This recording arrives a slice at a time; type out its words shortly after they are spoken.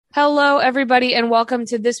Hello, everybody, and welcome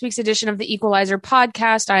to this week's edition of the Equalizer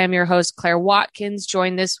podcast. I am your host, Claire Watkins,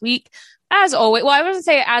 joined this week, as always. Well, I wasn't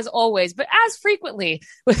say as always, but as frequently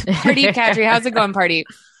with Pardeep Kadri. How's it going, Pardeep?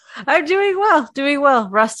 I'm doing well.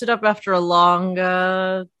 Rested up after a long,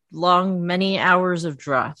 many hours of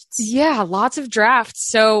drafts. Yeah, lots of drafts.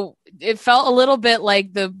 So it felt a little bit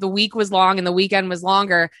like the week was long and the weekend was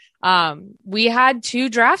longer. We had 2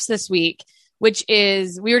 drafts this week, which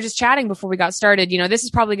is, we were just chatting before we got started. You know, this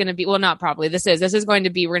is probably going to be, well, not probably, this is going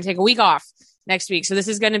to be, we're going to take a week off next week. So this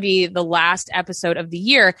is going to be the last episode of the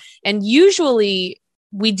year. And usually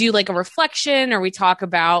we do like a reflection or we talk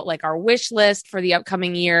about like our wish list for the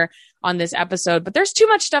upcoming year on this episode, but there's too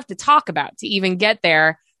much stuff to talk about to even get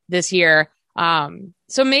there this year.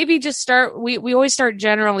 So maybe just start, we always start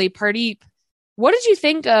generally. Pardeep, what did you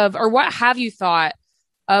think of, or what have you thought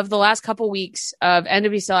of the last couple weeks of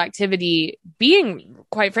NWSL activity being,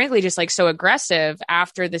 quite frankly, just like so aggressive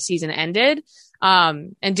after the season ended,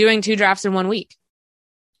 and doing 2 drafts in 1 week?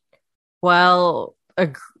 Well,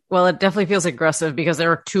 it definitely feels aggressive because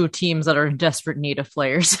there are 2 teams that are in desperate need of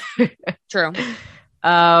players. True.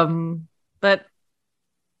 But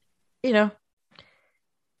you know,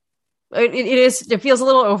 it feels a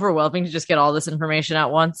little overwhelming to just get all this information at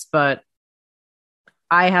once, but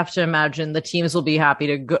I have to imagine the teams will be happy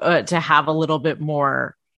to go, to have a little bit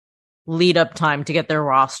more lead up time to get their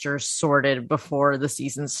rosters sorted before the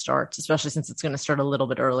season starts, especially since it's going to start a little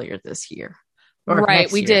bit earlier this year.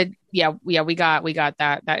 Right. We did. Yeah. We got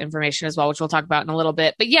that information as well, which we'll talk about in a little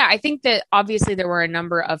bit. But yeah, I think that obviously there were a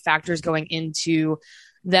number of factors going into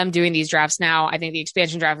them doing these drafts now. I think the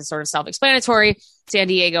expansion draft is sort of self-explanatory. San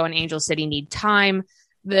Diego and Angel City need time.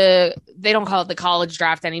 They don't call it the college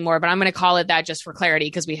draft anymore, but I'm going to call it that just for clarity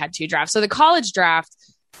because we had 2 drafts. So the college draft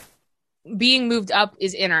being moved up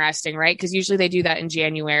is interesting, right? Because usually they do that in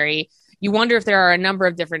January. You wonder if there are a number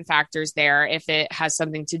of different factors there, if it has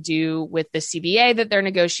something to do with the CBA that they're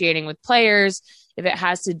negotiating with players, if it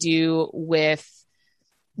has to do with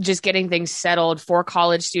just getting things settled for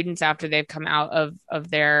college students after they've come out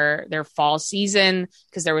of their fall season,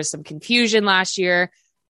 because there was some confusion last year.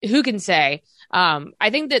 Who can say? I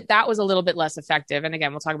think that was a little bit less effective. And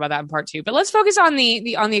again, we'll talk about that in part 2, but let's focus on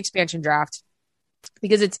the expansion draft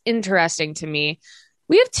because it's interesting to me.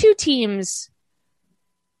 We have 2 teams.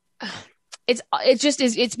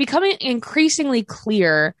 It's becoming increasingly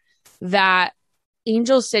clear that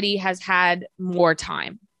Angel City has had more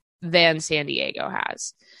time than San Diego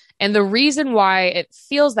has. And the reason why it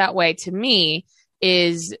feels that way to me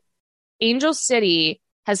is Angel City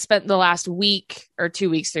has spent the last week or 2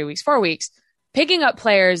 weeks, 3 weeks, 4 weeks picking up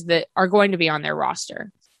players that are going to be on their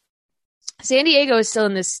roster. San Diego is still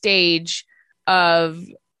in this stage of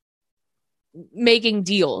making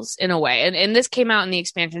deals in a way. And this came out in the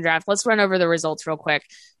expansion draft. Let's run over the results real quick.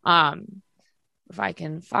 If I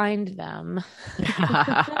can find them.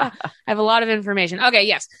 I have a lot of information. Okay,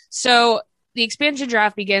 yes. So the expansion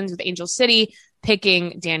draft begins with Angel City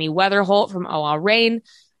picking Danny Weatherholt from OL Reign.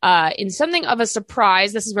 In something of a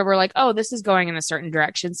surprise, this is where we're like, oh, this is going in a certain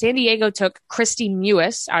direction. San Diego took Christy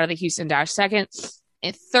Mewis out of the Houston Dash second.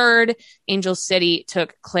 And third, Angel City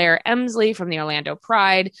took Claire Emsley from the Orlando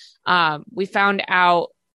Pride. We found out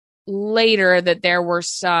later that there were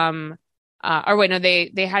some,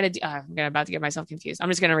 they had I'm about to get myself confused. I'm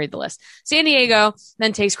just going to read the list. San Diego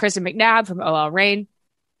then takes Kristen McNabb from OL Reign.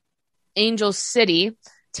 Angel City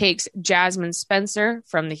takes Jasmine Spencer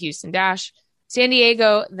from the Houston Dash. San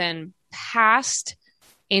Diego then passed.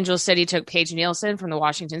 Angel City took Paige Nielsen from the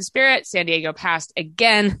Washington Spirit. San Diego passed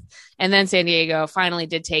again. And then San Diego finally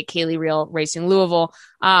did take Kaylee Real Racing Louisville.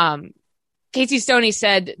 Casey Stoney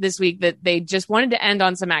said this week that they just wanted to end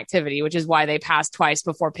on some activity, which is why they passed twice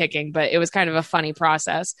before picking, but it was kind of a funny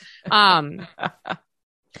process. I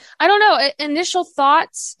don't know. Initial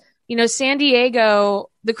thoughts, San Diego,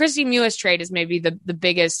 the Christy Mewis trade is maybe the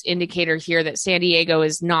biggest indicator here that San Diego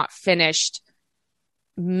is not finished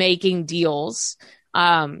making deals.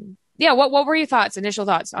 What were your initial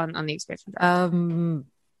thoughts on the expansion draft?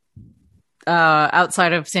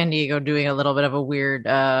 Outside of San Diego doing a little bit of a weird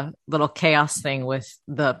little chaos thing with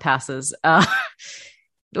the passes,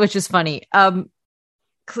 which is funny.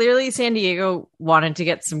 Clearly San Diego wanted to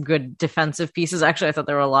get some good defensive pieces. Actually, I thought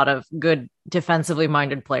there were a lot of good defensively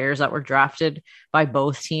minded players that were drafted by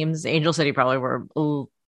both teams. Angel City probably were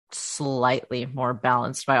slightly more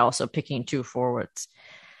balanced by also picking 2 forwards.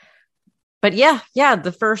 But yeah,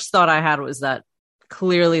 the first thought I had was that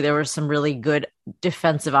clearly there were some really good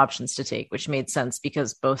defensive options to take, which made sense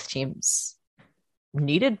because both teams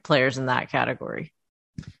needed players in that category.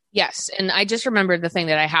 Yes. And I just remembered the thing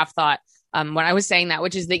that I have thought when I was saying that,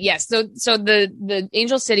 which is that, yes. So the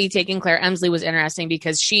Angel City taking Claire Emsley was interesting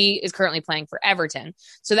because she is currently playing for Everton.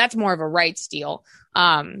 So that's more of a rights deal.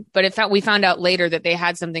 But we found out later that they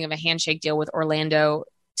had something of a handshake deal with Orlando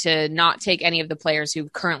to not take any of the players who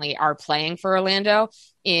currently are playing for Orlando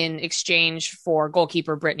in exchange for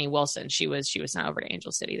goalkeeper Brittany Wilson. She was sent over to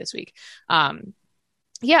Angel City this week.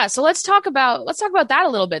 Yeah. So let's talk about that a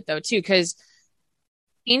little bit though, too, because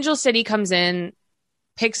Angel City comes in,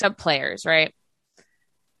 picks up players, right?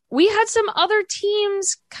 We had some other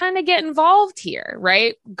teams kind of get involved here,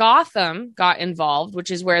 right? Gotham got involved,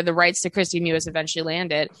 which is where the rights to Christy Mewis eventually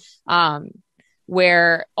landed,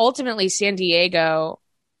 where ultimately San Diego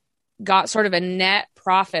got sort of a net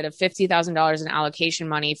profit of $50,000 in allocation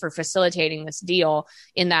money for facilitating this deal,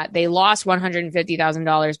 in that they lost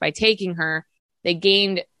 $150,000 by taking her. They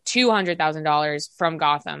gained $200,000 from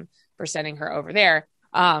Gotham for sending her over there.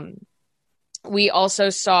 We also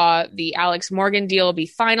saw the Alex Morgan deal be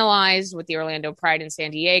finalized with the Orlando Pride in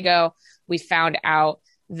San Diego. We found out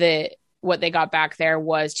that what they got back there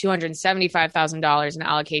was $275,000 in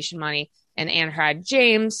allocation money and Anhrad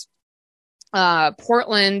James.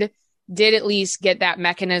 Portland did at least get that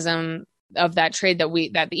mechanism of that trade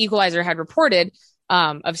that the Equalizer had reported,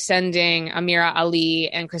 of sending Amira Ali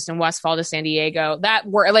and Kristen Westphal to San Diego. That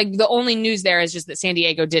were like the only news there is just that San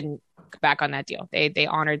Diego didn't back on that deal. They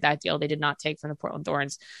honored that deal. They did not take from the Portland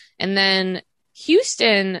Thorns. And then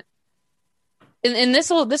Houston, and this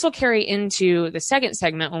will carry into the second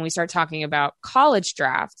segment when we start talking about college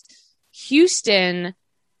draft. Houston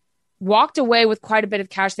walked away with quite a bit of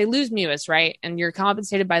cash. They lose Mewis, right? And you're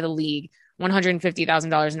compensated by the league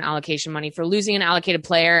 $150,000 in allocation money for losing an allocated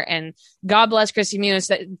player. And God bless Christy Mewis,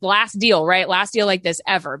 that last deal, right? Last deal like this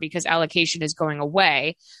ever, because allocation is going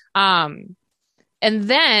away. And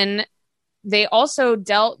then they also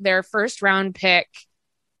dealt their first round pick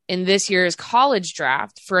in this year's college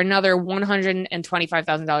draft for another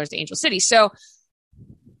 $125,000 to Angel City. So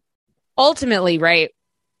ultimately, right,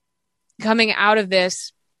 coming out of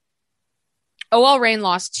this, OL Reign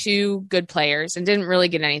lost 2 good players and didn't really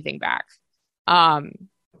get anything back.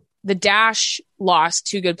 The Dash lost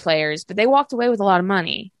 2 good players, but they walked away with a lot of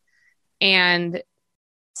money. And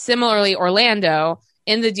similarly, Orlando,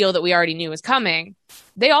 in the deal that we already knew was coming,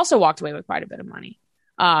 they also walked away with quite a bit of money.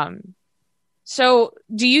 So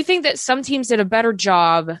do you think that some teams did a better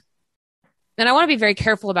job? And I want to be very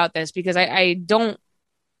careful about this because I don't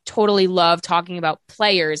totally love talking about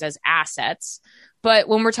players as assets. But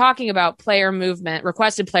when we're talking about player movement,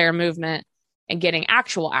 requested player movement, and getting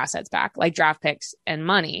actual assets back, like draft picks and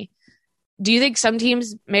money, do you think some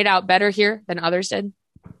teams made out better here than others did?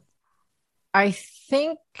 I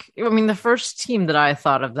mean, the first team that I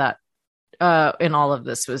thought of that in all of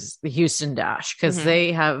this was the Houston Dash, because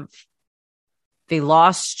they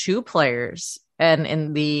lost 2 players, and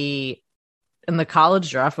in the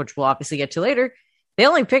college draft, which we'll obviously get to later, they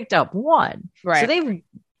only picked up 1. Right. So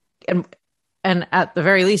and at the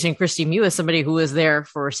very least, in Christy Mewis, somebody who was there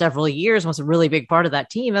for several years, was a really big part of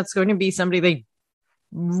that team. That's going to be somebody they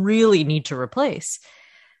really need to replace.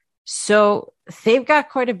 So they've got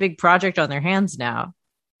quite a big project on their hands now.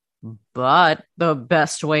 But the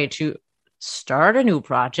best way to start a new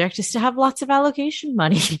project is to have lots of allocation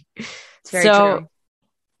money. It's very true.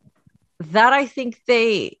 That I think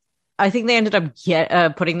they ended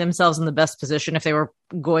up putting themselves in the best position if they were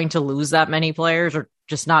going to lose that many players or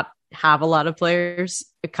just not have a lot of players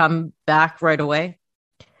come back right away.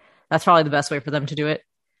 That's probably the best way for them to do it.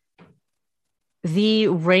 The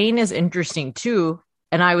Reign is interesting too.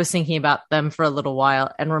 And I was thinking about them for a little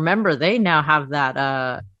while. And remember, they now have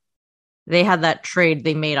that, they had that trade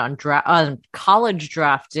they made on college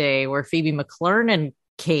draft day where Phoebe McClernon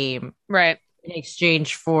came. Right. In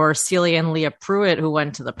exchange for Celia and Leah Pruitt, who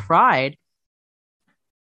went to the Pride.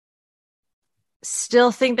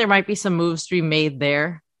 Still think there might be some moves to be made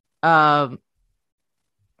there. And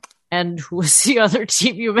who was the other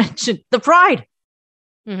team you mentioned? The Pride.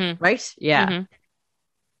 Mm-hmm. Right? Yeah.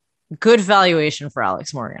 Mm-hmm. Good valuation for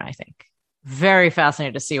Alex Morgan, I think. Very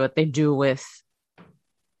fascinated to see what they do with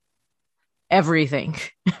everything,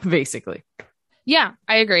 basically. Yeah,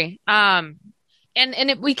 I agree. And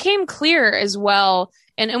it became clear as well,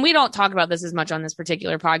 and we don't talk about this as much on this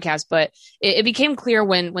particular podcast, but it became clear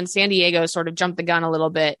when San Diego sort of jumped the gun a little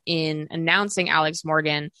bit in announcing Alex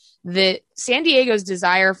Morgan, that San Diego's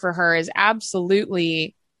desire for her is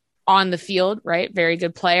absolutely on the field, right? Very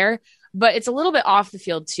good player, but it's a little bit off the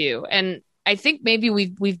field too. And I think maybe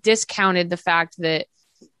we've discounted the fact that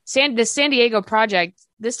the San Diego project,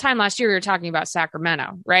 this time last year, we were talking about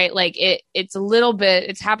Sacramento, right? Like it's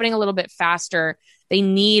happening a little bit faster. They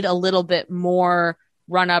need a little bit more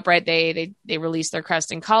run up, right? They released their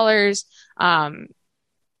crest and colors.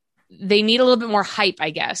 They need a little bit more hype,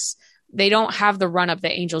 I guess. They don't have the run up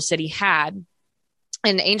that Angel City had.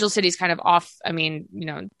 And Angel City's kind of off. I mean,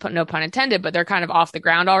 no pun intended, but they're kind of off the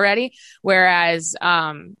ground already. Whereas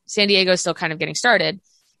San Diego's still kind of getting started.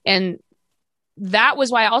 And that was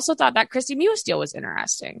why I also thought that Kristie Mewis deal was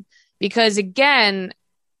interesting, because again,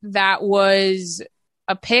 that was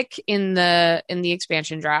a pick in the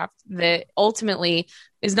expansion draft that ultimately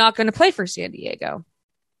is not going to play for San Diego.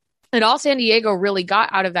 And all San Diego really got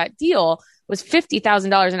out of that deal was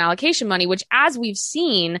 $50,000 in allocation money, which, as we've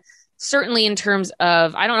seen, certainly in terms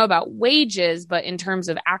of, I don't know about wages, but in terms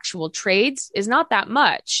of actual trades, is not that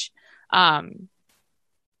much. For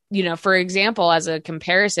example, as a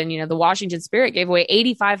comparison, the Washington Spirit gave away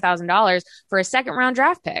 $85,000 for a second round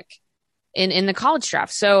draft pick in the college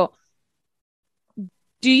draft. So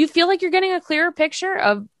do you feel like you're getting a clearer picture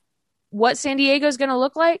of what San Diego is going to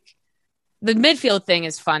look like? The midfield thing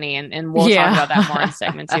is funny, and we'll talk about that more in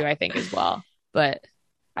segment 2, I think, as well. But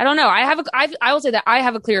I don't know. I will say that I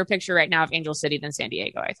have a clearer picture right now of Angel City than San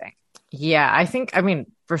Diego, I think. Yeah, I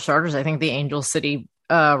mean, for starters, I think the Angel City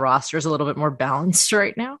roster is a little bit more balanced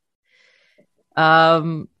right now.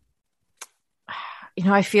 I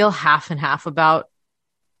feel half and half about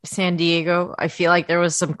San Diego. I feel like there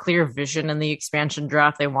was some clear vision in the expansion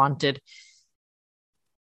draft. They wanted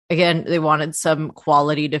some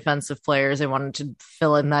quality defensive players. They wanted to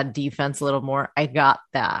fill in that defense a little more. I got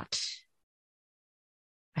that.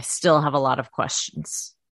 I still have a lot of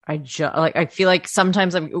questions. I feel like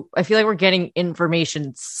sometimes I feel like we're getting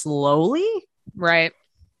information slowly. Right.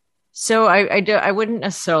 So I wouldn't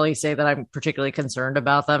necessarily say that I'm particularly concerned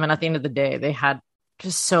about them. And at the end of the day, they had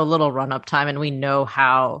just so little run up time, and we know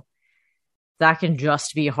how that can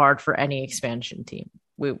just be hard for any expansion team.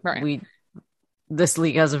 This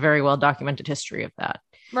league has a very well documented history of that.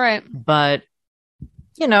 Right. But,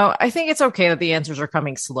 I think it's okay that the answers are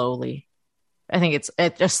coming slowly. I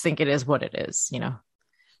just think it is what it is,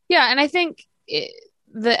 Yeah. And I think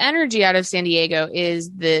the energy out of San Diego is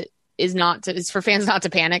for fans not to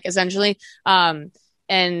panic, essentially. And,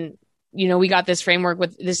 we got this framework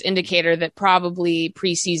with this indicator that probably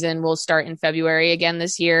preseason will start in February again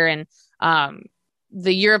this year. And,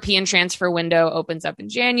 the European transfer window opens up in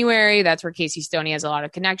January. That's where Casey Stoney has a lot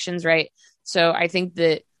of connections, right? So I think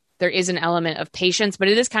that there is an element of patience, but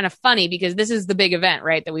it is kind of funny because this is the big event,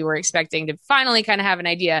 right? That we were expecting to finally kind of have an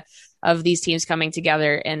idea of these teams coming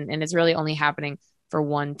together, and it's really only happening for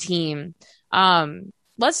one team.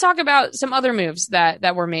 Let's talk about some other moves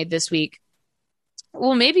that were made this week.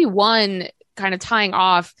 Well, maybe one kind of tying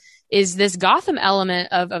off is this Gotham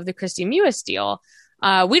element of the Kristie Mewis deal.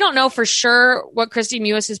 We don't know for sure what Kristie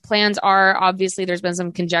Mewis's plans are. Obviously, there's been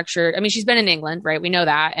some conjecture. I mean, she's been in England, right? We know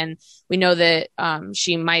that. And we know that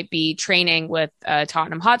she might be training with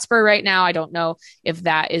Tottenham Hotspur right now. I don't know if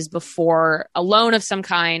that is before a loan of some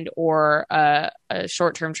kind or a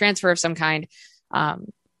short-term transfer of some kind. I'm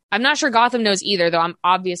not sure Gotham knows either, though.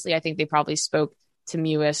 I think they probably spoke to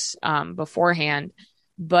Mewis beforehand.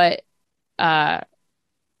 But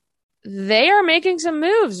they are making some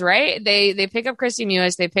moves, right? They pick up Kristie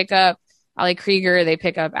Mewis, they pick up Ali Krieger, they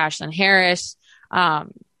pick up Ashlyn Harris. I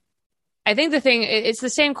think it's the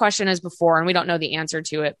same question as before, and we don't know the answer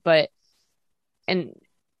to it, and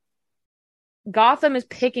Gotham is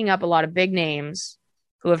picking up a lot of big names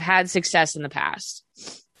who have had success in the past,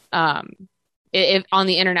 if on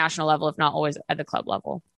the international level, if not always at the club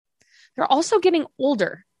level. They're also getting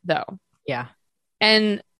older, though. Yeah.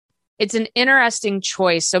 And it's an interesting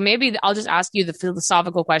choice. So maybe I'll just ask you the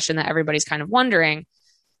philosophical question that everybody's kind of wondering.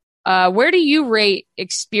 Where do you rate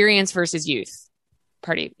experience versus youth?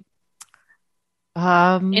 Party.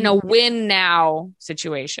 In a win now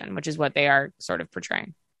situation, which is what they are sort of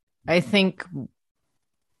portraying. I think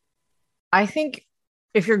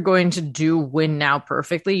if you're going to do win now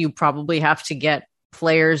perfectly, you probably have to get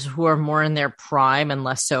players who are more in their prime and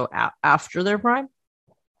less so after their prime.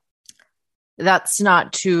 That's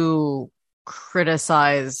not to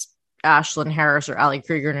criticize Ashlyn Harris or Ali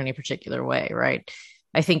Krieger in any particular way, right?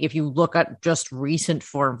 I think if you look at just recent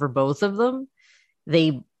form for both of them,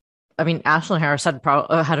 Ashlyn Harris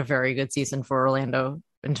had a very good season for Orlando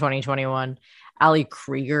in 2021. Ali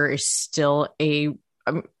Krieger is still a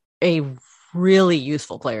really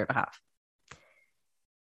useful player to have.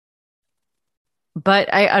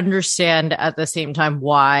 But I understand at the same time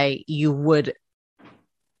why you would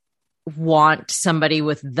want somebody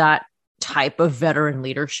with that type of veteran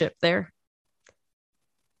leadership there.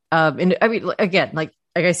 And I mean, again, like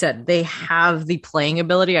I said, they have the playing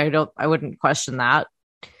ability. I wouldn't question that.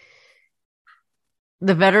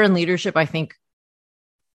 The veteran leadership, I think,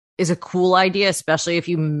 is a cool idea, especially if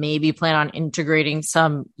you maybe plan on integrating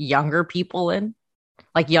some younger people in,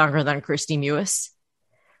 like younger than Christy Mewis,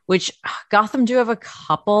 which Gotham do have a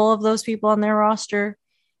couple of those people on their roster.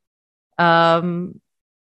 Yeah,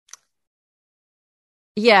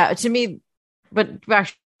 to me, but back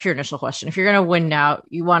to your initial question, if you're going to win now,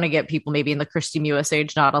 you want to get people maybe in the Christy Mewis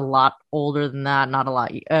age, not a lot older than that, not a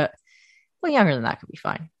lot, well, younger than that could be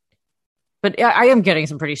fine. But I am getting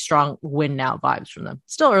some pretty strong win now vibes from them.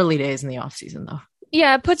 Still early days in the offseason, though.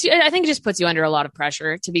 Yeah, I think it just puts you under a lot of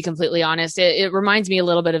pressure, to be completely honest. It reminds me a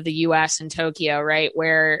little bit of the US and Tokyo, right?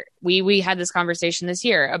 Where we had this conversation this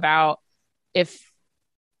year about if,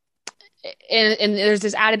 and there's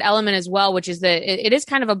this added element as well, which is that it is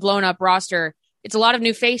kind of a blown up roster. It's a lot of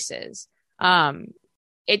new faces.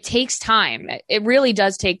 It takes time. It really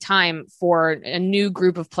does take time for a new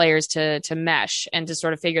group of players to mesh and to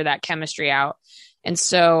sort of figure that chemistry out. And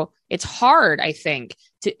so it's hard, I think,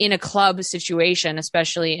 in a club situation,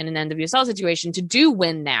 especially in an NWSL situation, to do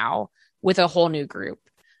win now with a whole new group.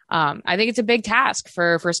 I think it's a big task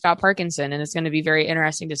for Scott Parkinson, and it's going to be very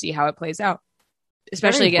interesting to see how it plays out,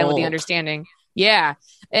 especially again with the understanding. Yeah,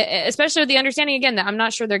 especially with the understanding again that I'm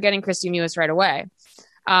not sure they're getting Christy Mewis right away.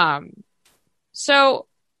 So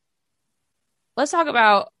let's talk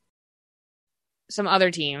about some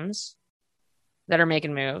other teams that are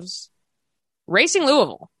making moves. Racing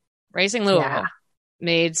Louisville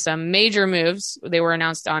made some major moves. They were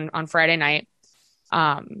announced on Friday night.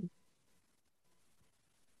 An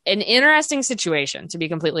interesting situation, to be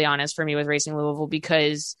completely honest, for me with Racing Louisville,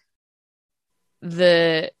 because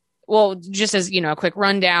just as, a quick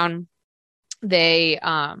rundown, they,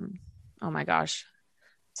 oh my gosh,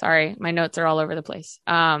 sorry, my notes are all over the place.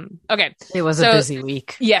 Okay. It was a busy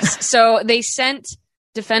week. Yes. So they sent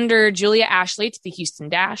defender Julia Ashley to the Houston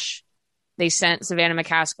Dash. They sent Savannah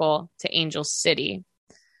McCaskill to Angel City.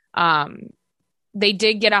 They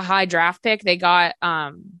did get a high draft pick. They got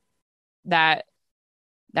that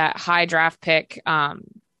high draft pick. I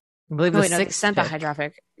believe they sent the high draft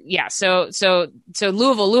pick. Yeah. So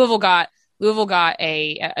Louisville got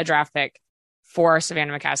a draft pick for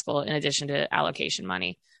Savannah McCaskill in addition to allocation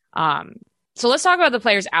money. So let's talk about the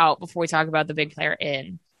players out before we talk about the big player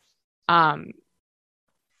in.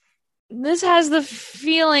 This has the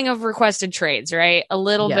feeling of requested trades, right? A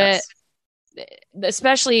little bit,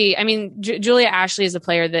 especially, I mean, Julia Ashley is a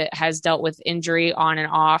player that has dealt with injury on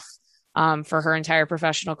and off for her entire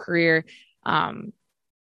professional career. Savannah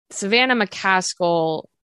McCaskill,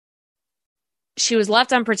 she was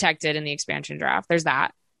left unprotected in the expansion draft. There's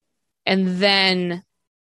that. And then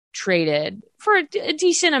traded for a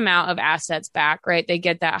decent amount of assets back, right? They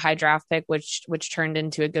get that high draft pick, which turned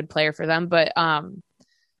into a good player for them. But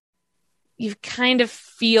you kind of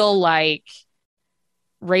feel like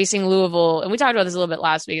Racing Louisville, and we talked about this a little bit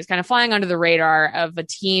last week, is kind of flying under the radar of a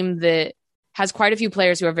team that has quite a few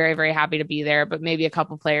players who are very, very happy to be there, but maybe a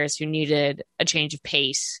couple players who needed a change of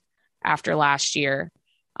pace after last year.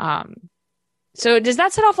 So does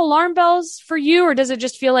that set off alarm bells for you, or does it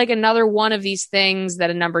just feel like another one of these things that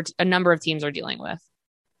a number of teams are dealing with?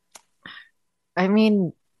 I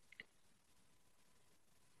mean,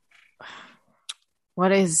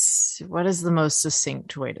 what is the most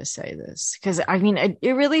succinct way to say this? Because I mean,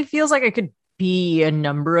 it really feels like it could be a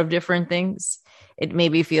number of different things. It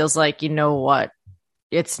maybe feels like, you know what,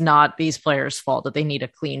 it's not these players' fault that they need a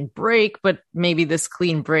clean break, but maybe this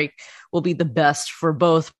clean break will be the best for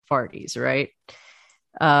both parties, right?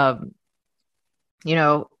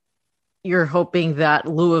 You're hoping that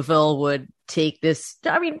Louisville would take this,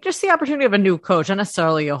 I mean, just the opportunity of a new coach, not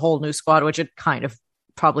necessarily a whole new squad, which it kind of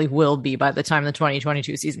probably will be by the time the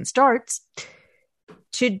 2022 season starts,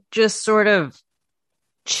 to just sort of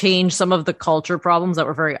change some of the culture problems that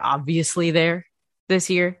were very obviously there this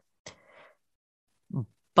year.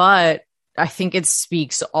 But I think it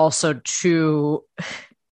speaks also to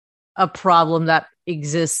a problem that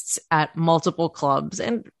exists at multiple clubs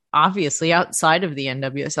and obviously outside of the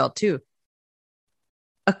NWSL too.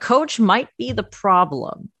 A coach might be the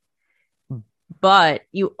problem, but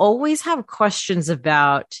you always have questions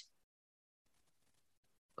about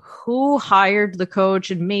who hired the coach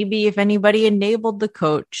and maybe if anybody enabled the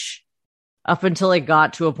coach up until it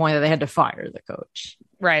got to a point that they had to fire the coach.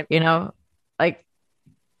 Right. Like,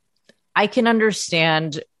 I can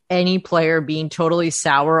understand any player being totally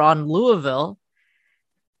sour on Louisville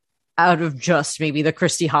out of just maybe the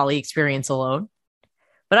Christy Holly experience alone.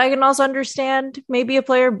 But I can also understand maybe a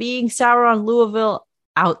player being sour on Louisville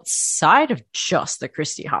outside of just the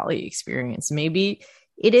Christy Holly experience. Maybe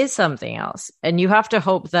it is something else. And you have to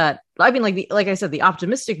hope that, I mean, like I said, the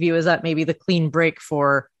optimistic view is that maybe the clean break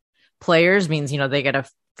for players means, they get a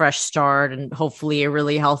fresh start and hopefully a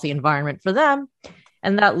really healthy environment for them,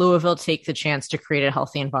 and that Louisville take the chance to create a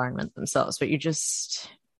healthy environment themselves. But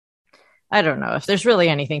I don't know if there's really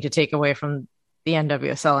anything to take away from the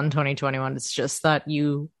NWSL in 2021. It's just that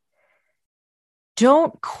you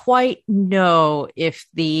don't quite know if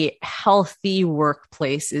the healthy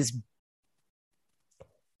workplace is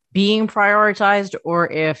being prioritized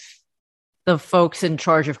or if the folks in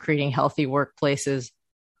charge of creating healthy workplaces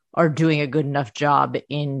are doing a good enough job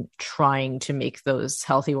in trying to make those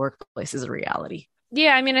healthy workplaces a reality.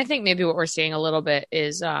 Yeah, I mean, I think maybe what we're seeing a little bit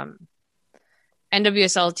is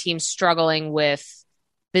NWSL teams struggling with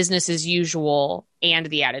business as usual and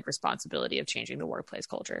the added responsibility of changing the workplace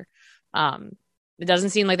culture. It doesn't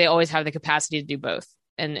seem like they always have the capacity to do both.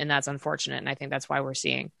 And that's unfortunate. And I think that's why we're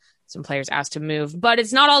seeing some players asked to move. But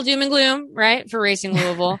it's not all doom and gloom, right, for Racing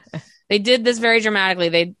Louisville. They did this very dramatically.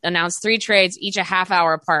 They announced 3 trades, each a half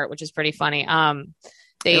hour apart, which is pretty funny.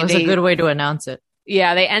 It was a good way to announce it.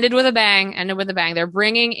 Yeah, they ended with a bang. They're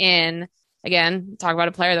bringing in, again, talk about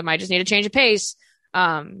a player that might just need a change of pace.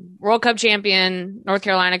 World Cup champion, North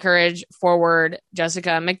Carolina Courage forward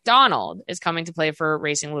Jessica McDonald is coming to play for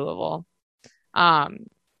Racing Louisville.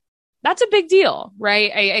 That's a big deal,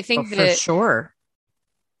 right? I think for that sure.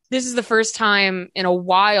 This is the first time in a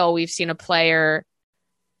while we've seen a player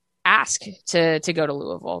ask to go to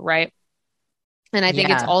Louisville, right? And I think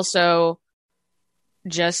it's also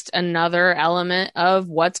just another element of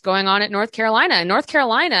what's going on at North Carolina. And North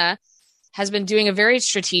Carolina has been doing a very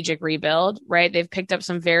strategic rebuild, right? They've picked up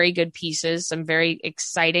some very good pieces, some very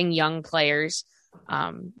exciting young players,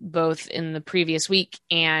 both in the previous week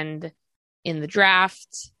and in the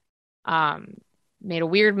draft. Made a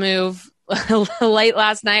weird move late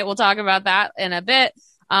last night. We'll talk about that in a bit.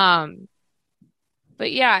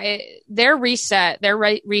 But yeah, their reset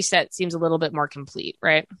seems a little bit more complete,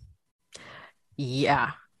 right?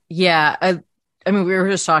 Yeah. I mean, we were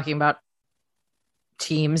just talking about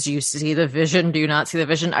teams. You see the vision, do you not see the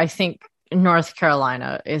vision? I think North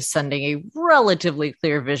Carolina is sending a relatively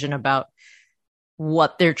clear vision about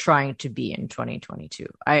what they're trying to be in 2022.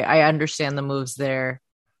 I understand the moves there.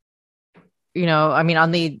 You know, I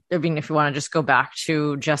mean, if you want to just go back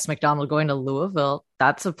to Jess McDonald going to Louisville,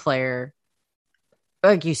 that's a player,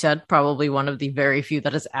 like you said, probably one of the very few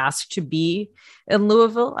that is asked to be in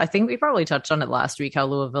Louisville. I think we probably touched on it last week, how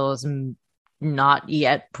Louisville is not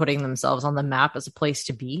yet putting themselves on the map as a place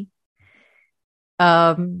to be.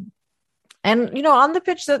 And, you know, on the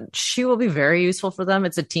pitch, that she will be very useful for them.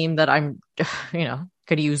 It's a team that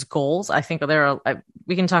could use goals. I think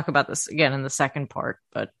we can talk about this again in the second part,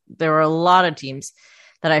 but there were a lot of teams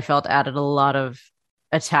that I felt added a lot of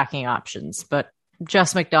attacking options, but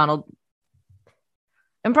Jess McDonald,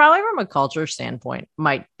 and probably from a culture standpoint,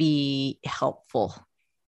 might be helpful,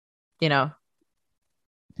 you know,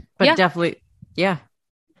 but definitely,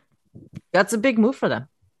 that's a big move for them.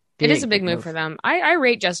 It is a big move for them. I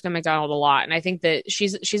rate Jessica McDonald a lot, and I think that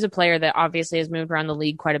she's a player that obviously has moved around the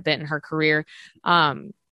league quite a bit in her career.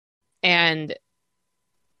 And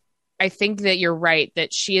I think that you're right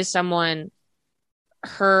that she is someone,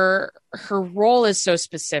 her role is so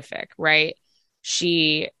specific, right?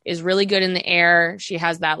 She is really good in the air. She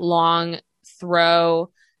has that long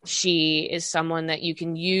throw. She is someone that you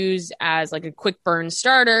can use as like a quick burn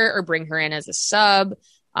starter or bring her in as a sub.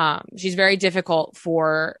 She's very difficult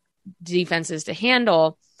for defenses to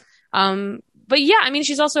handle. But yeah, I mean,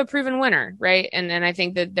 she's also a proven winner, right? And I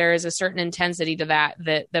think that there is a certain intensity to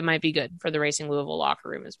that might be good for the Racing Louisville locker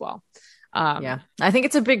room as well. I think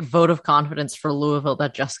it's a big vote of confidence for Louisville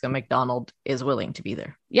that Jessica McDonald is willing to be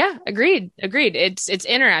there. Yeah, agreed. It's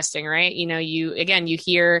interesting, right? You know, you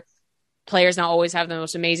hear players not always have the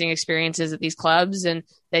most amazing experiences at these clubs, and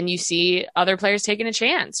then you see other players taking a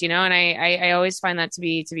chance, you know, and I always find that to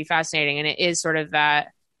be fascinating. And it is sort of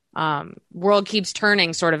that world keeps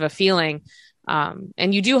turning sort of a feeling.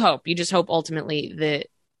 And you just hope ultimately that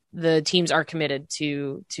the teams are committed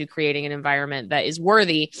to creating an environment that is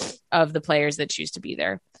worthy of the players that choose to be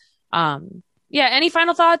there. Any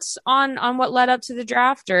final thoughts on what led up to the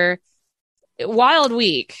draft? Or wild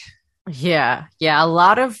week? Yeah. A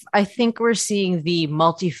lot of, I think we're seeing the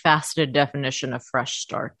multifaceted definition of fresh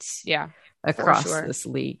starts. Yeah, across this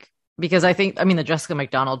league, because the Jessica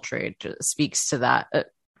McDonald trade speaks to that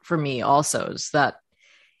for me also, is that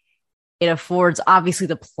it affords obviously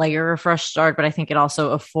the player a fresh start, but I think it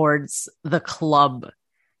also affords the club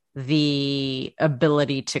the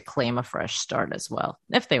ability to claim a fresh start as well,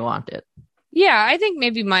 if they want it. Yeah, I think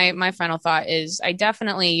maybe my final thought is I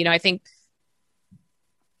definitely, I think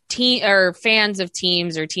fans of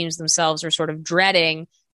teams or teams themselves are sort of dreading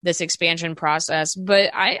this expansion process,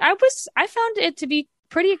 but I found it to be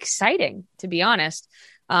pretty exciting, to be honest.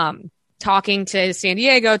 Talking to San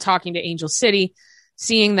Diego, talking to Angel City,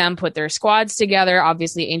 seeing them put their squads together.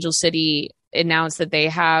 Obviously, Angel City announced that they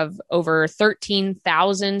have over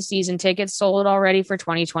 13,000 season tickets sold already for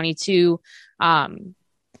 2022.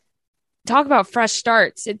 Talk about fresh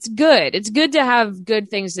starts. It's good. It's good to have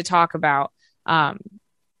good things to talk about at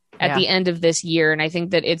the end of this year. And I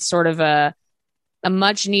think that it's sort of a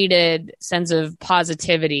much needed sense of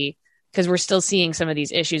positivity, because we're still seeing some of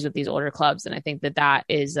these issues with these older clubs. And I think that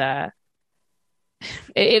is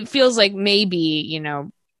it feels like maybe,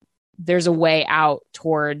 there's a way out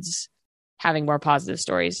towards having more positive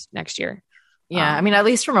stories next year. Yeah, I mean, at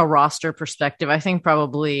least from a roster perspective, I think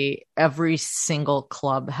probably every single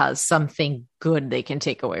club has something good they can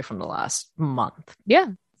take away from the last month. Yeah,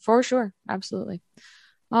 for sure. Absolutely.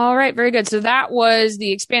 All right, very good. So that was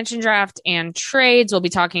the expansion draft and trades. We'll be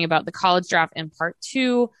talking about the college draft in part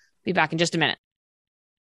 2. Be back in just a minute.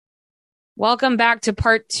 Welcome back to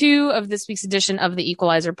part 2 of this week's edition of the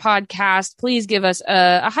Equalizer podcast. Please give us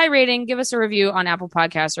a high rating, give us a review on Apple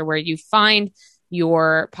Podcasts or where you find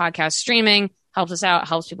your podcast streaming. Helps us out,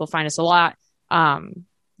 helps people find us a lot.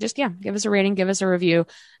 Give us a rating, give us a review.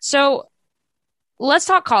 So let's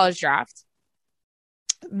talk college draft.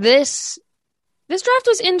 This draft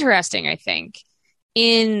was interesting, I think.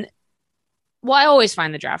 I always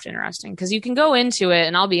find the draft interesting because you can go into it,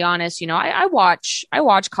 and I'll be honest, I watch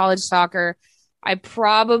college soccer. I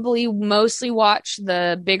probably mostly watch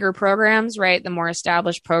the bigger programs, right? The more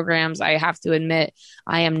established programs. I have to admit,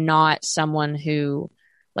 I am not someone who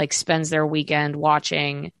spends their weekend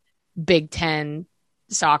watching Big Ten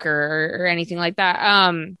soccer or anything like that.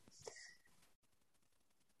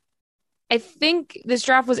 I think this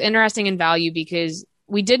draft was interesting in value because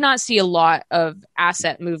we did not see a lot of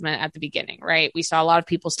asset movement at the beginning, right? We saw a lot of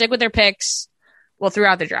people stick with their picks,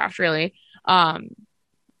 throughout the draft, really.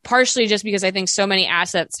 Partially just because I think so many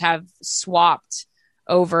assets have swapped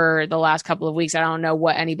over the last couple of weeks. I don't know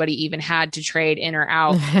what anybody even had to trade in or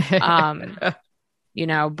out.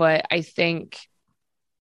 But I think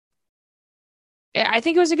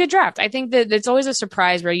it was a good draft. I think that it's always a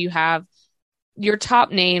surprise where you have your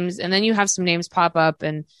top names and then you have some names pop up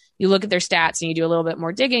and you look at their stats and you do a little bit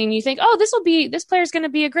more digging and you think, oh, this player's going to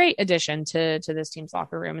be a great addition to this team's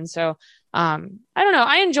locker room. And so, I don't know.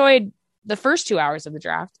 I enjoyed the first 2 hours of the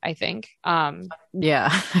draft, I think. It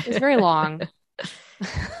was very long.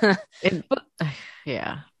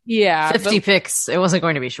 Yeah. 50 picks. It wasn't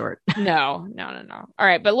going to be short. No. All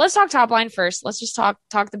right. But let's talk top line first. Let's just talk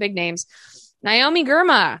the big names. Naomi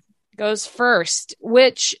Girma goes first,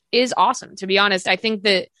 which is awesome. To be honest, I think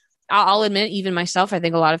that I'll admit, even myself, I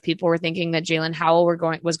think a lot of people were thinking that Jalen Howell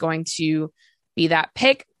was going to be that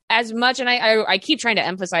pick as much. And I keep trying to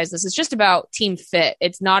emphasize this. It's just about team fit.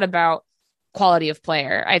 It's not about quality of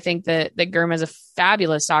player. I think that Girma is a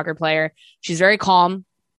fabulous soccer player. She's very calm.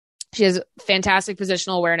 She has fantastic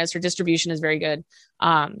positional awareness. Her distribution is very good.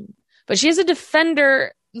 But she is a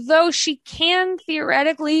defender, though she can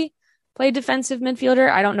theoretically play defensive midfielder.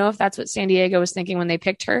 I don't know if that's what San Diego was thinking when they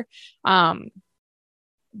picked her.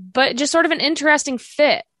 But just sort of an interesting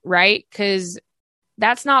fit, right? Because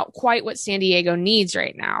that's not quite what San Diego needs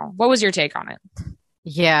right now. What was your take on it?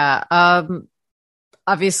 Yeah.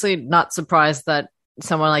 Obviously not surprised that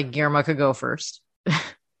someone like Girma could go first.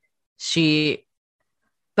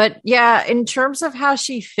 But yeah, in terms of how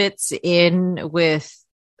she fits in with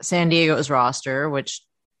San Diego's roster, which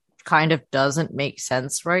kind of doesn't make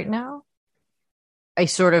sense right now, I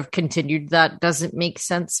sort of continued that doesn't make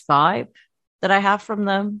sense vibe that I have from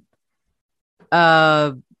them.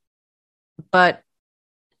 But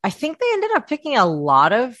I think they ended up picking a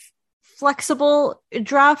lot of flexible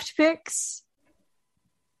draft picks.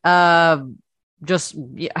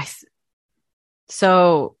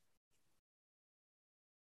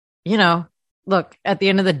 Look, at the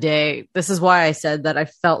end of the day, this is why I said that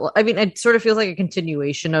it sort of feels like a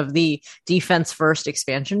continuation of the defense first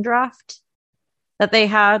expansion draft that they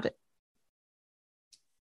had.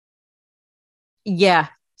 Yeah,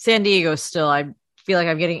 San Diego still, I feel like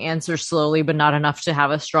I'm getting answers slowly, but not enough to have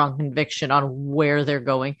a strong conviction on where they're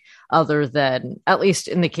going, other than, at least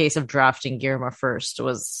in the case of drafting Girma first,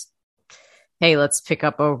 was, hey, let's pick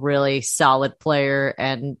up a really solid player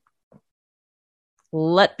and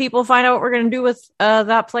let people find out what we're going to do with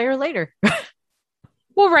that player later.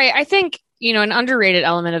 Well, right. I think, an underrated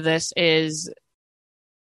element of this is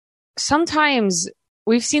sometimes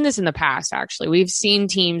we've seen this in the past, actually. We've seen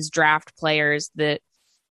teams draft players that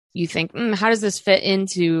you think, how does this fit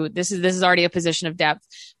into this is already a position of depth.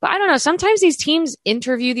 But I don't know. Sometimes these teams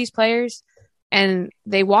interview these players and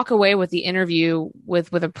they walk away with the interview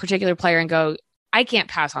with a particular player and go, I can't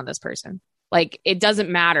pass on this person. Like, it doesn't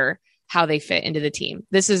matter how they fit into the team.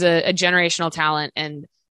 This is a generational talent, and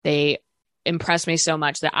they impress me so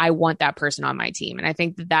much that I want that person on my team. And I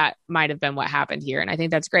think that might have been what happened here. And I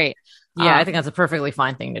think that's great. Yeah, I think that's a perfectly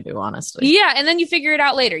fine thing to do, honestly. Yeah, and then you figure it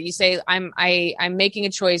out later. You say, I'm making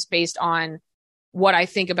a choice based on what I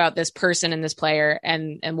think about this person and this player,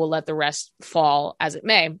 and we'll let the rest fall as it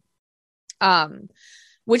may.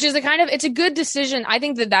 Which is it's a good decision. I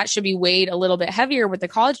think that should be weighed a little bit heavier with the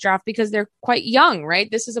college draft because they're quite young, right?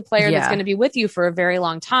 This is a player that's going to be with you for a very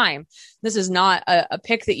long time. This is not a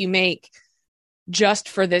pick that you make just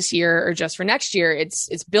for this year or just for next year.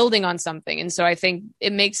 It's building on something. And so I think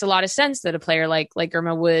it makes a lot of sense that a player like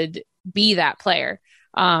Girma would be that player.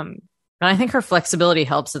 And I think her flexibility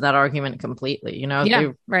helps in that argument completely.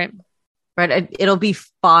 Yeah, right. It'll be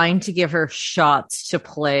fine to give her shots to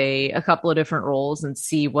play a couple of different roles and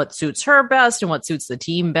see what suits her best and what suits the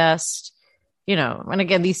team best. And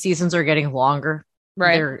again, these seasons are getting longer.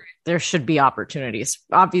 Right. There should be opportunities,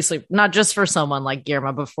 obviously, not just for someone like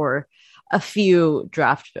Girma, but for a few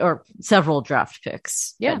draft or several draft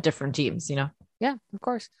picks at different teams, Yeah, of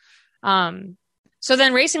course. So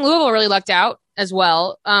then Racing Louisville really lucked out as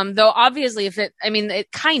well. Though obviously I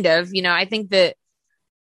think that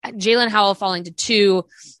Jalen Howell falling to 2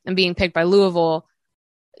 and being picked by Louisville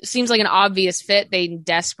seems like an obvious fit. They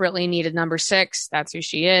desperately needed number 6. That's who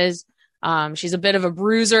she is. She's a bit of a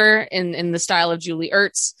bruiser in the style of Julie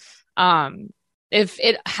Ertz. If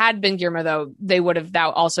it had been Girma, though, that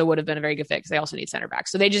also would have been a very good fit because they also need center back.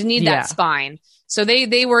 So they just need that spine. So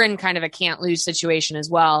they were in kind of a can't lose situation as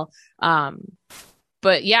well.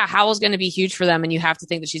 But yeah, Howell's going to be huge for them, and you have to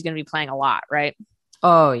think that she's going to be playing a lot, right?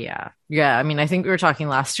 Oh, yeah. Yeah. I mean, I think we were talking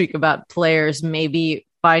last week about players maybe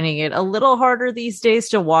finding it a little harder these days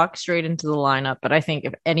to walk straight into the lineup. But I think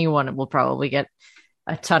if anyone will probably get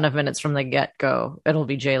a ton of minutes from the get-go, it'll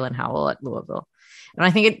be Jalen Howell at Louisville. And I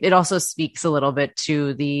think it also speaks a little bit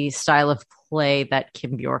to the style of play that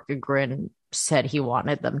Kim Bjorkegren said he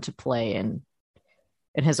wanted them to play in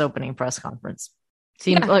his opening press conference.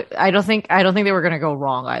 Seemed like I don't think they were going to go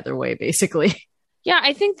wrong either way, basically. Yeah,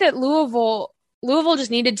 I think that Louisville just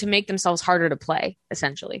needed to make themselves harder to play,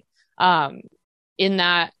 essentially. In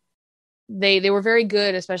that they were very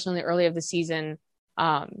good, especially in the early of the season,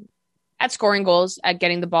 at scoring goals, at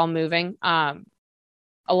getting the ball moving.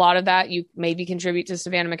 A lot of that you maybe contribute to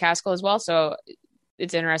Savannah McCaskill as well. So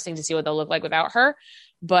it's interesting to see what they'll look like without her.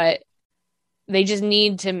 But they just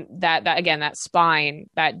need to that spine,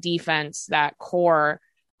 that defense, that core,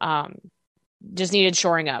 just needed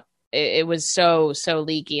shoring up. It was so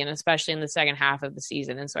leaky, and especially in the second half of the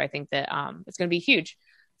season. And so I think that it's going to be huge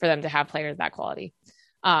for them to have players that quality.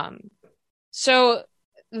 So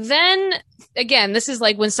then again, this is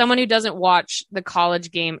like when someone who doesn't watch the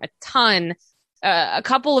college game a ton, a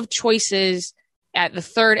couple of choices at the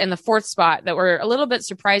 3rd and the 4th spot that were a little bit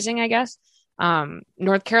surprising, I guess.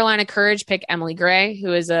 North Carolina Courage pick Emily Gray,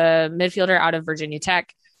 who is a midfielder out of Virginia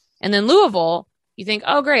Tech. And then Louisville, you think,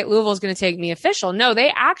 oh, great, Louisville's going to take Me Official. No, they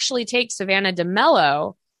actually take Savannah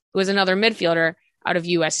DeMello, who is another midfielder out of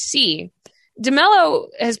USC. DeMello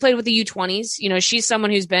has played with the U20s. She's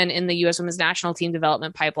someone who's been in the U.S. Women's National Team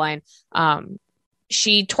development pipeline.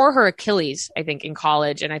 She tore her Achilles, I think, in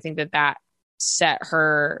college, and I think that set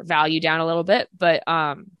her value down a little bit. But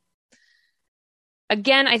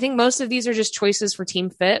again, I think most of these are just choices for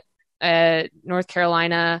team fit. North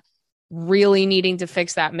Carolina really needing to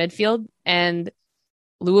fix that midfield, and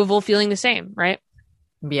Louisville feeling the same, right?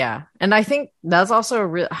 Yeah. And I think that's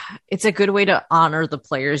also it's a good way to honor the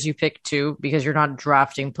players you pick too, because you're not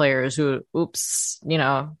drafting players who,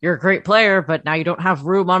 you're a great player, but now you don't have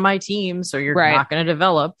room on my team, so you're not going to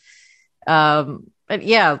develop. But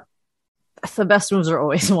yeah, the best moves are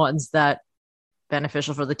always ones that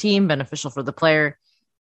beneficial for the team, beneficial for the player.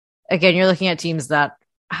 Again, you're looking at teams that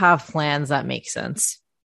have plans that make sense.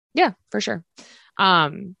 Yeah, for sure.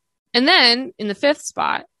 And then in the 5th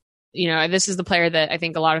spot, this is the player that I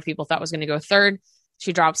think a lot of people thought was going to go 3rd.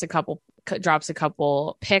 She drops a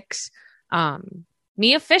couple picks.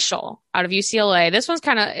 Me Official out of UCLA. This one's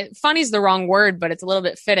kind of funny is the wrong word, but it's a little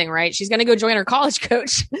bit fitting, right? She's going to go join her college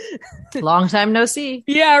coach. Long time no see.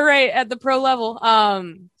 Yeah, right. At the pro level.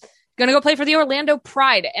 Going to go play for the Orlando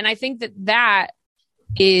Pride. And I think that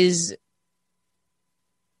is,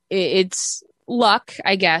 it's luck,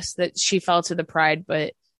 I guess, that she fell to the Pride,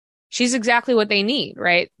 but she's exactly what they need,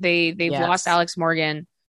 right? They've lost Alex Morgan.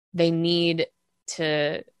 They need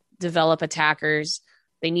to develop attackers.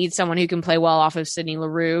 They need someone who can play well off of Sydney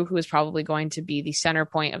Leroux, who is probably going to be the center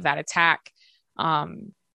point of that attack.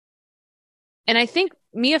 And I think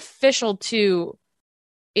Me Official too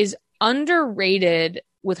is underrated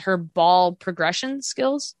with her ball progression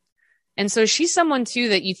skills. And so she's someone too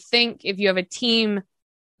that you think if you have a team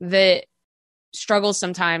that struggles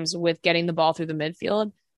sometimes with getting the ball through the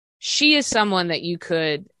midfield, she is someone that you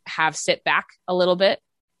could have sit back a little bit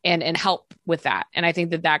and help with that. And I think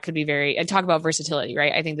that that could be and talk about versatility,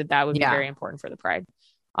 right? I think that that would be very important for the Pride.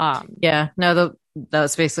 That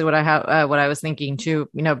was basically what I was thinking too.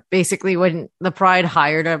 You know, basically when the Pride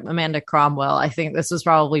hired Amanda Cromwell, I think this was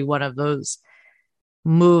probably one of those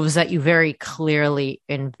moves that you very clearly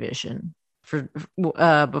envision for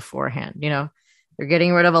beforehand. You know, they're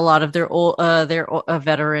getting rid of a lot of their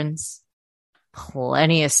veterans,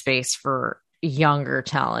 plenty of space for younger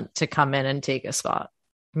talent to come in and take a spot.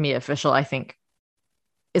 Mia Official, I think,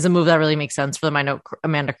 is a move that really makes sense for them. I know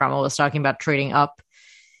Amanda Cromwell was talking about trading up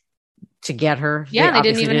to get her. Yeah, they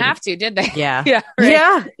didn't even have to, did they? Yeah. Yeah. Right.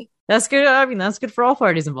 Yeah. That's good. I mean, that's good for all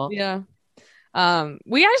parties involved. Yeah.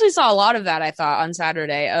 We actually saw a lot of that, I thought, on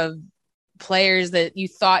Saturday, of players that you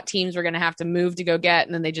thought teams were going to have to move to go get,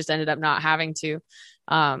 and then they just ended up not having to,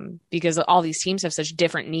 because all these teams have such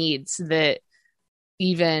different needs that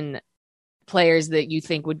even players that you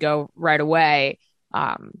think would go right away,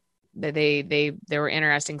 there were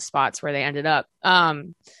interesting spots where they ended up.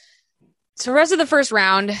 So rest of the first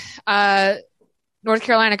round, North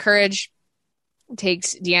Carolina Courage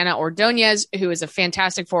takes Deanna Ordonez, who is a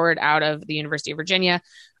fantastic forward out of the University of Virginia.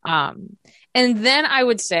 And then I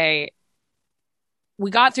would say we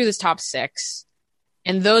got through this top 6,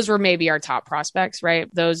 and those were maybe our top prospects, right?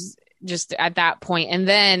 Those just at that point. And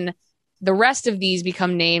then the rest of these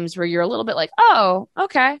become names where you're a little bit like, oh,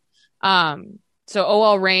 okay. So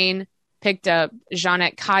OL Reign picked up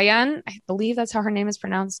Jeanette Kayan. I believe that's how her name is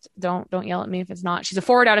pronounced. Don't yell at me if it's not. She's a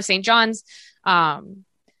forward out of St. John's.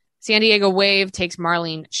 San Diego Wave takes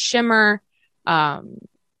Marlene Schimmer.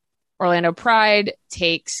 Orlando Pride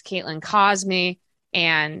takes Caitlin Cosme,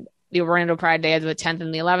 and the Orlando Pride, they had the 10th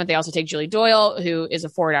and the 11th. They also take Julie Doyle, who is a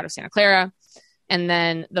forward out of Santa Clara. And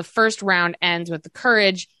then the first round ends with the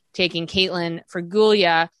Courage taking Caitlin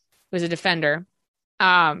Fraguglia, who is a defender.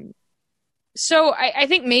 So I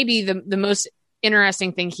think maybe the most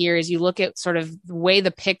interesting thing here is you look at sort of the way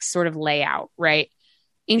the picks sort of lay out, right?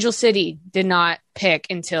 Angel City did not pick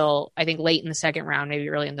until I think late in the second round, maybe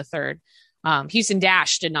early in the third. Houston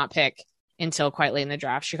Dash did not pick until quite late in the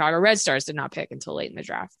draft. Chicago Red Stars did not pick until late in the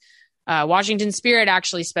draft. Washington Spirit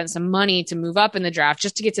actually spent some money to move up in the draft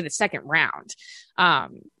just to get to the second round.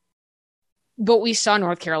 But we saw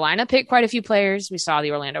North Carolina pick quite a few players. We saw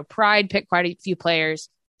the Orlando Pride pick quite a few players.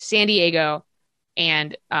 San Diego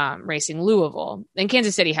and Racing Louisville. And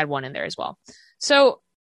Kansas City had one in there as well. So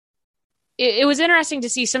it was interesting to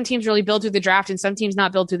see some teams really build through the draft and some teams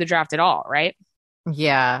not build through the draft at all, right?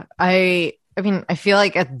 Yeah. I mean, I feel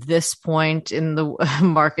like at this point in the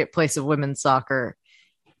marketplace of women's soccer,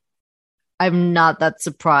 I'm not that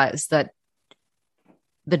surprised that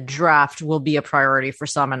the draft will be a priority for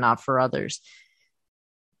some and not for others.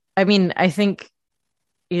 I mean, I think,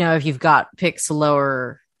 you know, if you've got picks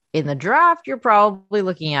lower in the draft, you're probably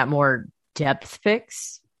looking at more depth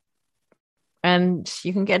picks. And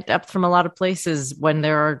you can get depth from a lot of places when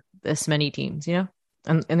there are this many teams, you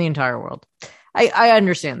know, in the entire world. I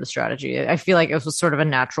understand the strategy. I feel like it was sort of a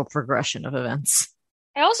natural progression of events.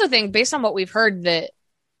 I also think, based on what we've heard, that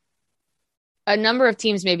a number of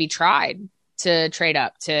teams maybe tried to trade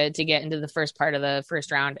up to get into the first part of the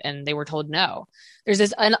first round, and they were told no. There's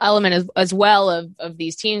this element as well of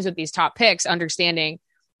these teams with these top picks understanding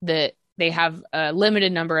that they have a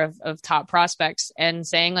limited number of top prospects and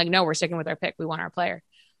saying like, no, we're sticking with our pick. We want our player.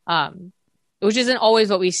 Which isn't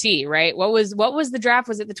always what we see, right? What was the draft?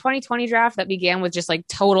 Was it the 2020 draft that began with just like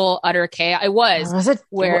total utter chaos? It was.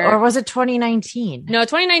 Or was it 2019? No,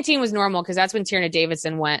 2019 was normal because that's when Tierna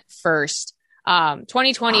Davidson went first.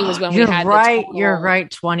 2020 was when we had You're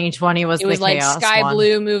right. 2020 was like Sky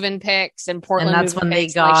Blue moving picks and Portland, and that's when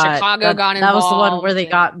picks, they got like Chicago got involved. That was the one where they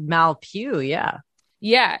got Mal Pugh.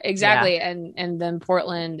 Yeah, exactly. Yeah. And then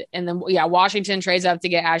Portland, and then Washington trades up to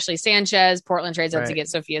get Ashley Sanchez. Portland trades up to get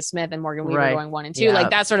Sophia Smith and Morgan Weaver going 1 and 2, like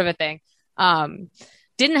that sort of a thing.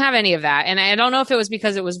 Didn't have any of that, and I don't know if it was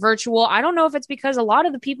because it was virtual. I don't know if it's because a lot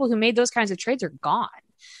of the people who made those kinds of trades are gone.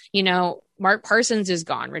 You know, Mark Parsons is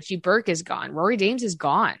gone, Richie Burke is gone, Rory Dames is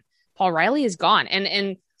gone, Paul Riley is gone,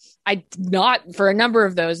 and I not for a number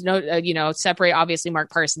of those. No, separate obviously Mark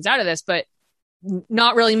Parsons out of this, but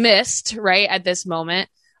not really missed right at this moment.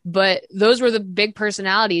 But those were the big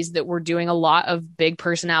personalities that were doing a lot of big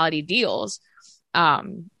personality deals. I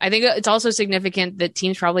think it's also significant that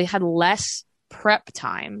teams probably had less prep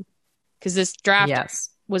time because this draft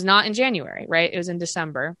was not in January, right? It was in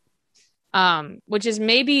December. which is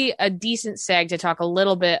maybe a decent seg to talk a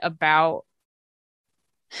little bit about.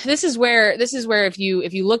 This is where if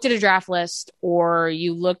you looked at a draft list or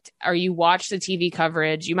you watched the TV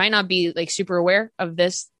coverage, you might not be like super aware of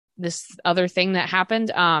this other thing that happened.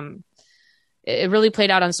 It really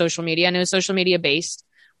played out on social media, and it was social media based,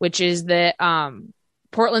 which is that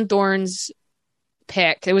Portland Thorns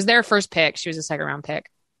pick. It was their first pick. She was a second round pick.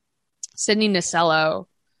 Sydney Nasello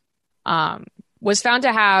was found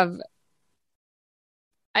to have.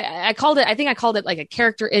 I called it like a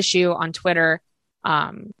character issue on Twitter.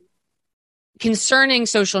 Concerning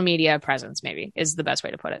social media presence, maybe is the best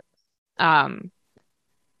way to put it.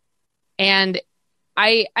 And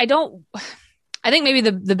I think maybe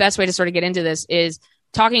the best way to sort of get into this is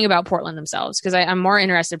talking about Portland themselves, because I'm more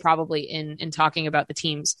interested probably in talking about the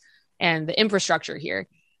teams and the infrastructure here.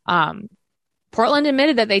 Portland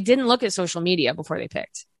admitted that they didn't look at social media before they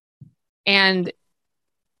picked. And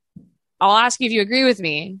I'll ask you if you agree with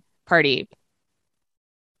me, Pardeep.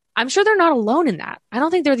 I'm sure they're not alone in that. I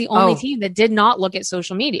don't think they're the only team that did not look at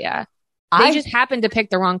social media. They just happened to pick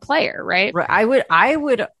the wrong player, right? I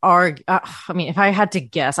would argue. I mean, if I had to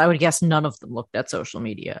guess, I would guess none of them looked at social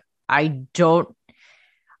media. I don't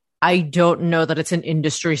know that it's an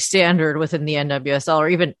industry standard within the NWSL or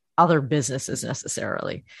even other businesses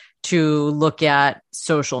necessarily to look at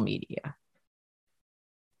social media.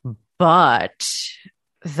 But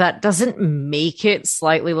that doesn't make it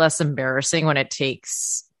slightly less embarrassing when it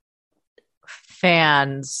takes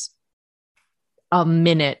fans a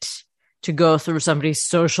minute to go through somebody's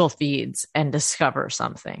social feeds and discover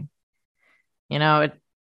something. You know,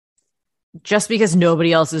 just because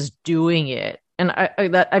nobody else is doing it. And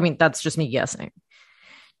I mean, that's just me guessing.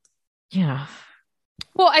 Yeah.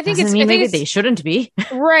 Well, I think maybe they shouldn't be.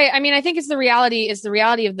 Right. I mean, I think it's the reality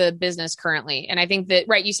of the business currently. And I think that,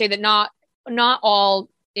 right, you say that not all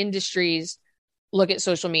industries look at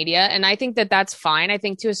social media. And I think that that's fine. I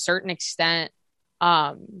think to a certain extent,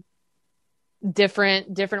 different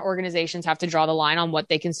organizations have to draw the line on what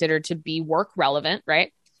they consider to be work relevant,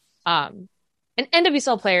 right? And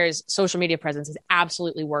NWSL players' social media presence is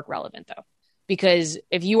absolutely work relevant, though, because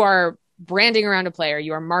if you are branding around a player,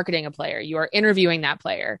 you are marketing a player, you are interviewing that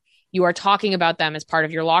player, you are talking about them as part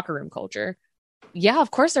of your locker room culture. Yeah,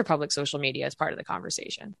 of course, their public social media is part of the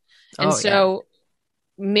conversation. And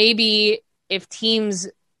maybe if teams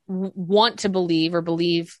want to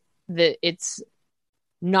believe that it's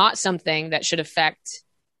not something that should affect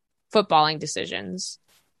footballing decisions,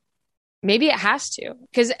 maybe it has to,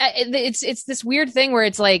 because it's this weird thing where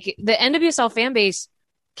it's like the NWSL fan base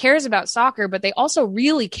cares about soccer, but they also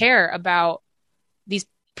really care about these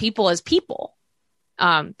people as people.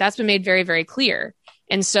 That's been made very, very clear.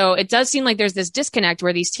 And so it does seem like there's this disconnect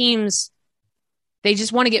where these teams, they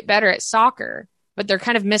just want to get better at soccer, but they're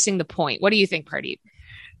kind of missing the point. What do you think, Pardeep?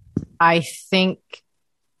 I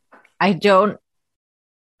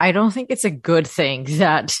don't think it's a good thing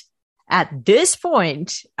that at this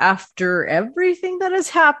point, after everything that has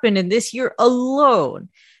happened in this year alone,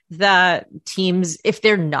 that teams, if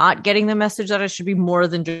they're not getting the message that it should be more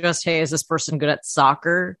than just, hey, is this person good at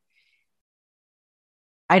soccer?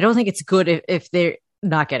 I don't think it's good if they're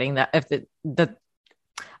not getting that.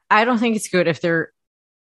 I don't think it's good if they're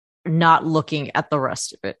not looking at the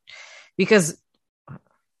rest of it, because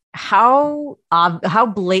how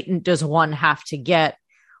blatant does one have to get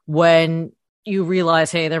when you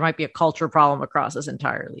realize, hey, there might be a culture problem across this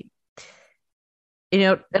entire league? You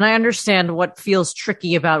know, and I understand what feels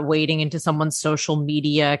tricky about wading into someone's social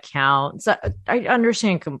media accounts. I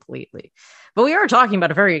understand completely. But we are talking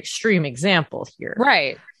about a very extreme example here.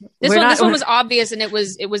 Right. This one was obvious, and it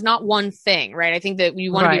was not one thing, right? I think that we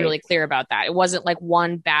want to be really clear about that. It wasn't like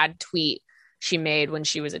one bad tweet she made when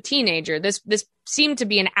she was a teenager. This seemed to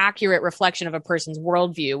be an accurate reflection of a person's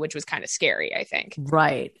worldview, which was kind of scary, I think.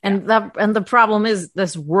 Right. Yeah. And the problem is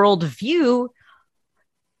this worldview,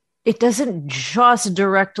 it doesn't just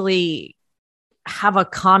directly have a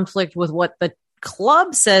conflict with what the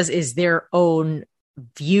club says is their own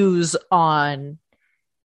views on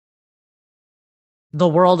the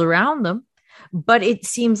world around them, but it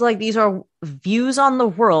seems like these are views on the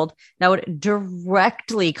world that would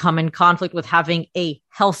directly come in conflict with having a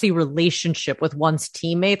healthy relationship with one's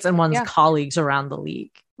teammates and one's colleagues around the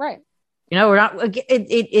league. Right. You know,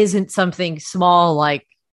 it isn't something small like,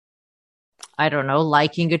 I don't know,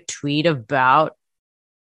 liking a tweet about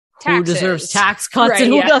taxes, who deserves tax cuts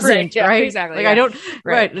and who doesn't, right? Exactly. Like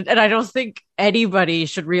and I don't think anybody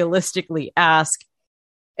should realistically ask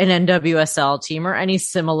an NWSL team or any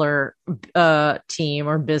similar team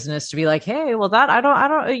or business to be like, hey, well,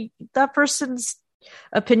 that person's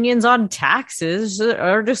opinions on taxes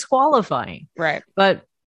are disqualifying. Right. But,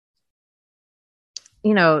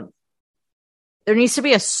 you know, there needs to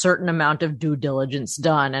be a certain amount of due diligence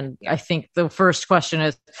done. And I think the first question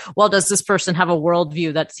is, well, does this person have a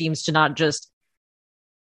worldview that seems to not just,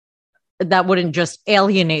 that wouldn't just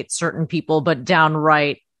alienate certain people, but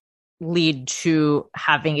downright lead to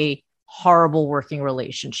having a horrible working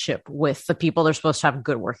relationship with the people they're supposed to have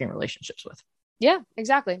good working relationships with? Yeah,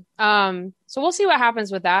 exactly. So we'll see what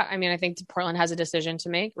happens with that. I mean, I think Portland has a decision to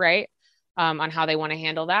make, right? On how they want to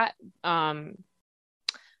handle that. An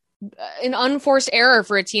unforced error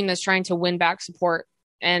for a team that's trying to win back support.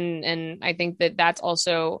 And I think that that's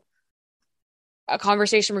also a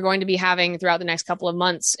conversation we're going to be having throughout the next couple of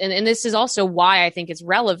months. And this is also why I think it's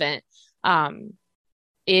relevant,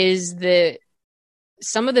 is that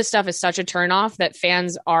some of this stuff is such a turnoff that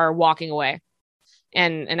fans are walking away.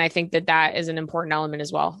 And I think that that is an important element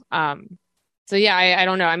as well. So yeah, I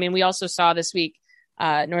don't know. I mean, we also saw this week,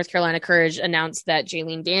 North Carolina Courage announced that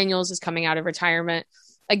Jaylene Daniels is coming out of retirement.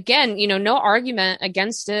 Again, you know, no argument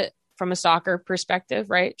against it from a soccer perspective,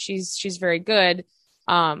 right? She's very good.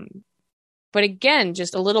 But again,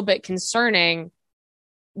 just a little bit concerning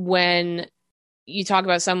when you talk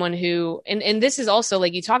about someone who, and this is also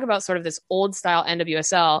like, you talk about sort of this old style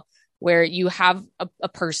NWSL where you have a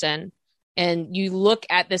person and you look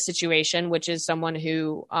at this situation, which is someone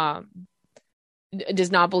who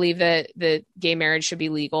does not believe that gay marriage should be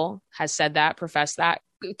legal, has said that, professed that,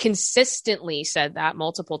 consistently said that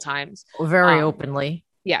multiple times. Very openly.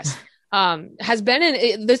 Yes. Has been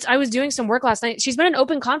in this. I was doing some work last night. She's been in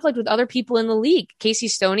open conflict with other people in the league. Casey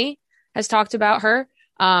Stoney has talked about her.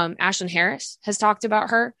 Ashlyn Harris has talked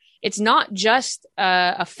about her. It's not just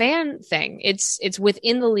a fan thing. It's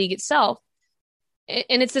within the league itself.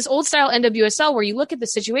 And it's this old style NWSL where you look at the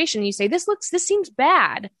situation and you say, this seems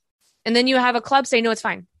bad. And then you have a club say, no, it's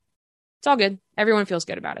fine. It's all good. Everyone feels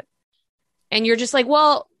good about it. And you're just like,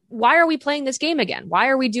 well, why are we playing this game again? Why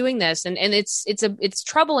are we doing this? And it's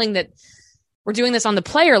troubling that we're doing this on the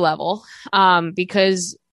player level,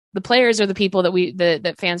 because the players are the people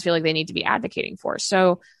that fans feel like they need to be advocating for.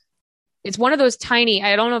 So it's one of those tiny,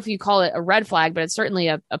 I don't know if you call it a red flag, but it's certainly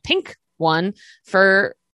a pink one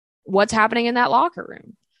for what's happening in that locker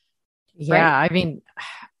room. Yeah. Right? I mean,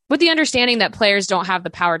 with the understanding that players don't have the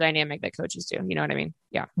power dynamic that coaches do. You know what I mean?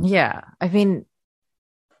 Yeah. Yeah. I mean,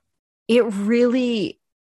 it really,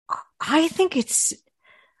 I think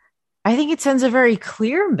it sends a very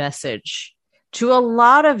clear message to a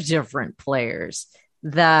lot of different players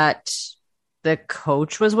that the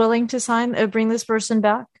coach was willing to bring this person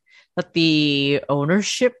back, that the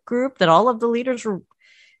ownership group, that all of the leaders were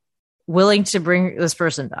willing to bring this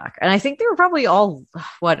person back. And I think they were probably all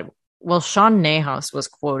Sean Nahas was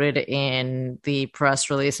quoted in the press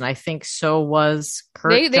release, and I think so was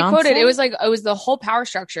Kurt they Johnson. Quoted, it was the whole power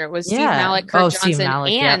structure. It was Steve Malik, Kurt Johnson,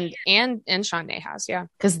 Malik, and Sean Nahas. Yeah.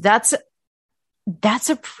 Because that's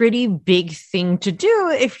a pretty big thing to do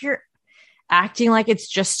if you're acting like it's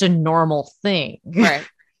just a normal thing. Right.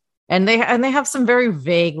 And they have some very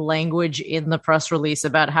vague language in the press release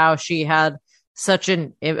about how she had such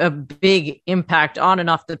a big impact on and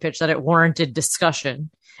off the pitch that it warranted discussion.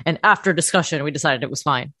 And after discussion, we decided it was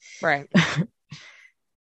fine. Right.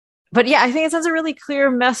 But yeah, I think it sends a really clear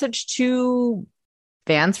message to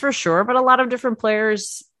fans for sure, but a lot of different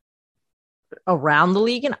players around the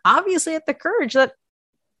league and obviously at the Courage that,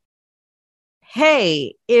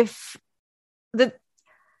 hey, I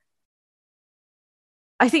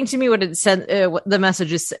think to me what the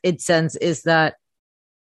message it sends is that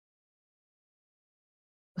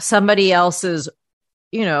somebody else's,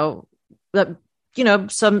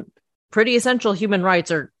 some pretty essential human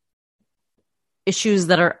rights are issues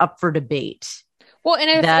that are up for debate. Well,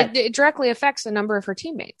 and it directly affects a number of her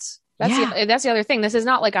teammates. That's the other thing. This is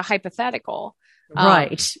not like a hypothetical.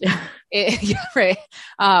 Right. Right.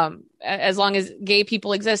 As long as gay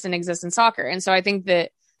people exist in soccer. And so I think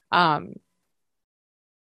that,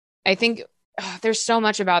 there's so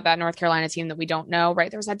much about that North Carolina team that we don't know,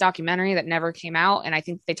 right? There was that documentary that never came out, and I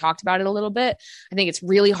think they talked about it a little bit. I think it's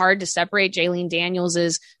really hard to separate Jaylene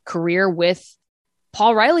Daniels' career with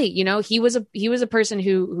Paul Riley. He was a person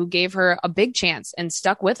who gave her a big chance and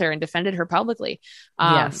stuck with her and defended her publicly.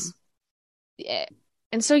 Yes.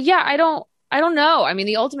 And so, yeah, I don't know. I mean,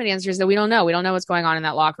 the ultimate answer is that we don't know. We don't know what's going on in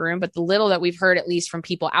that locker room, but the little that we've heard, at least from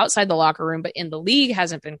people outside the locker room, but in the league,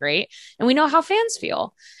 hasn't been great. And we know how fans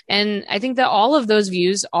feel. And I think that all of those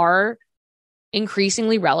views are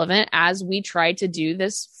increasingly relevant as we try to do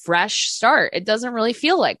this fresh start. It doesn't really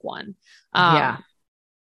feel like one.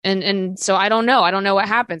 And so I don't know. I don't know what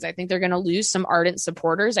happens. I think they're going to lose some ardent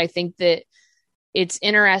supporters. I think that it's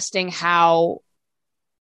interesting how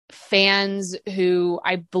fans who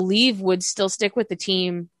I believe would still stick with the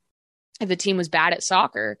team if the team was bad at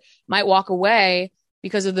soccer might walk away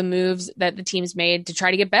because of the moves that the team's made to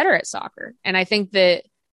try to get better at soccer. And I think that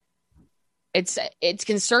it's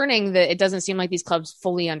concerning that it doesn't seem like these clubs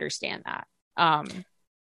fully understand that.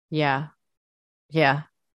 Yeah.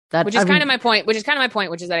 Which is kind of my point, which is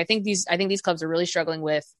that I think these clubs are really struggling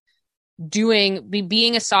with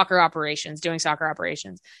being soccer operations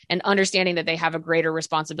and understanding that they have a greater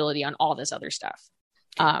responsibility on all this other stuff.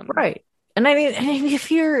 Right. And I mean,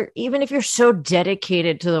 even if you're so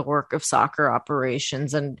dedicated to the work of soccer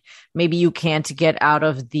operations and maybe you can't get out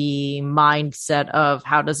of the mindset of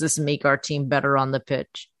how does this make our team better on the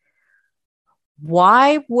pitch?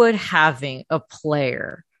 Why would having a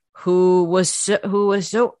player who was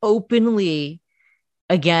so openly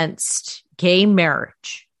against gay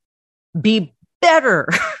marriage be better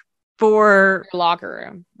for your locker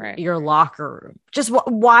room, right? Your locker room. Just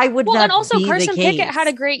why would that and also be Carson the case? Pickett had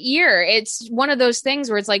a great year. It's one of those things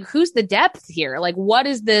where it's like, who's the depth here? Like, what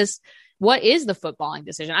is this? What is the footballing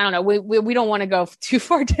decision? I don't know. We don't want to go too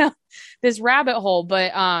far down this rabbit hole,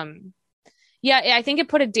 but yeah, I think it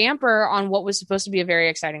put a damper on what was supposed to be a very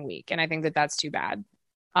exciting week, and I think that that's too bad.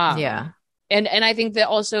 Yeah, and I think that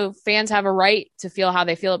also fans have a right to feel how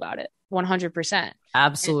they feel about it. 100%.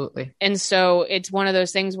 Absolutely. And so it's one of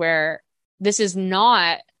those things where this is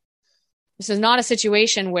not a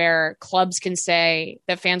situation where clubs can say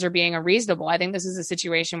that fans are being unreasonable. I think this is a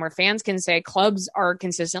situation where fans can say clubs are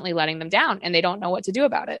consistently letting them down and they don't know what to do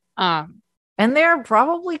about it. And they're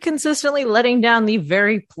probably consistently letting down the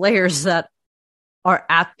very players that are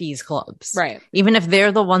at these clubs. Right. Even if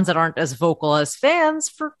they're the ones that aren't as vocal as fans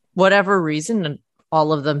for whatever reason, and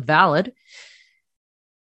all of them valid,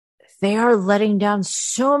 they are letting down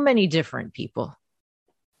so many different people.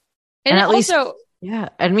 And at also, least, yeah,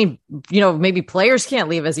 I mean, maybe players can't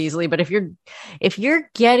leave as easily, but if you're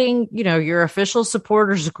getting, your official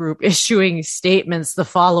supporters group issuing statements the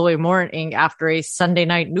following morning after a Sunday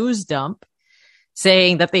night news dump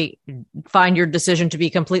saying that they find your decision to be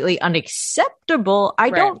completely unacceptable, I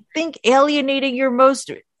don't think alienating your most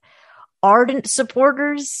ardent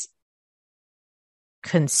supporters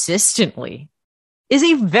consistently is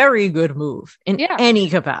a very good move in any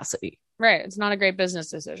capacity. Right. It's not a great business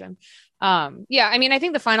decision. Yeah. I mean, I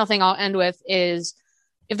think the final thing I'll end with is,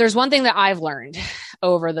 if there's one thing that I've learned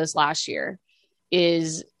over this last year,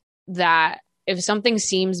 is that if something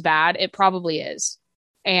seems bad, it probably is.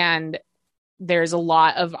 And there's a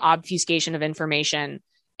lot of obfuscation of information.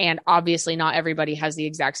 And obviously not everybody has the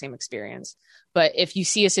exact same experience. But if you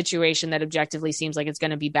see a situation that objectively seems like it's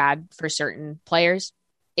going to be bad for certain players,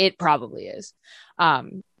 it probably is.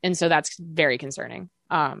 And so that's very concerning.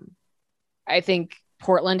 I think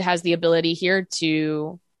Portland has the ability here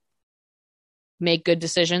to make good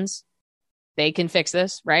decisions. They can fix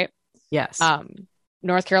this, right? Yes.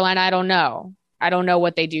 North Carolina, I don't know. I don't know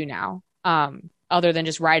what they do now, other than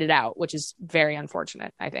just ride it out, which is very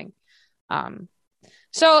unfortunate, I think.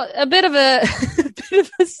 So a bit of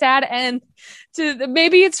a sad end to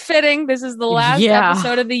maybe it's fitting. This is the last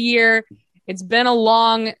episode of the year. It's been a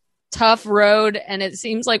long, tough road, and it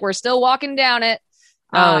seems like we're still walking down it.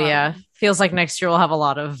 Oh, yeah. Feels like next year we'll have a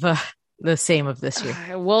lot of the same of this year.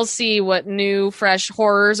 We'll see what new, fresh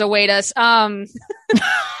horrors await us. What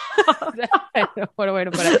a way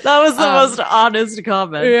to put it. That was the most honest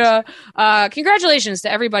comment. Yeah. Congratulations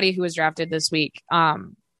to everybody who was drafted this week.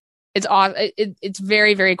 It's awesome. It's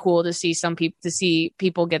very, very cool to see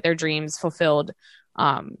people get their dreams fulfilled.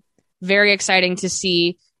 Very exciting to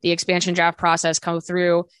see the expansion draft process come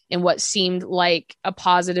through in what seemed like a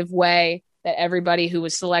positive way, that everybody who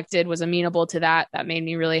was selected was amenable to that. That made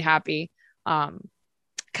me really happy.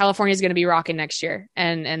 California is going to be rocking next year.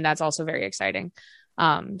 And that's also very exciting.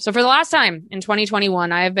 So for the last time in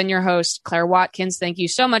 2021, I have been your host, Claire Watkins. Thank you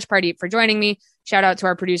so much, Pardeep, for joining me. Shout out to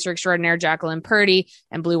our producer extraordinaire, Jacqueline Purdy,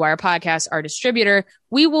 and Blue Wire Podcast, our distributor.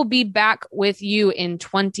 We will be back with you in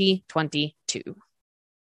 2022.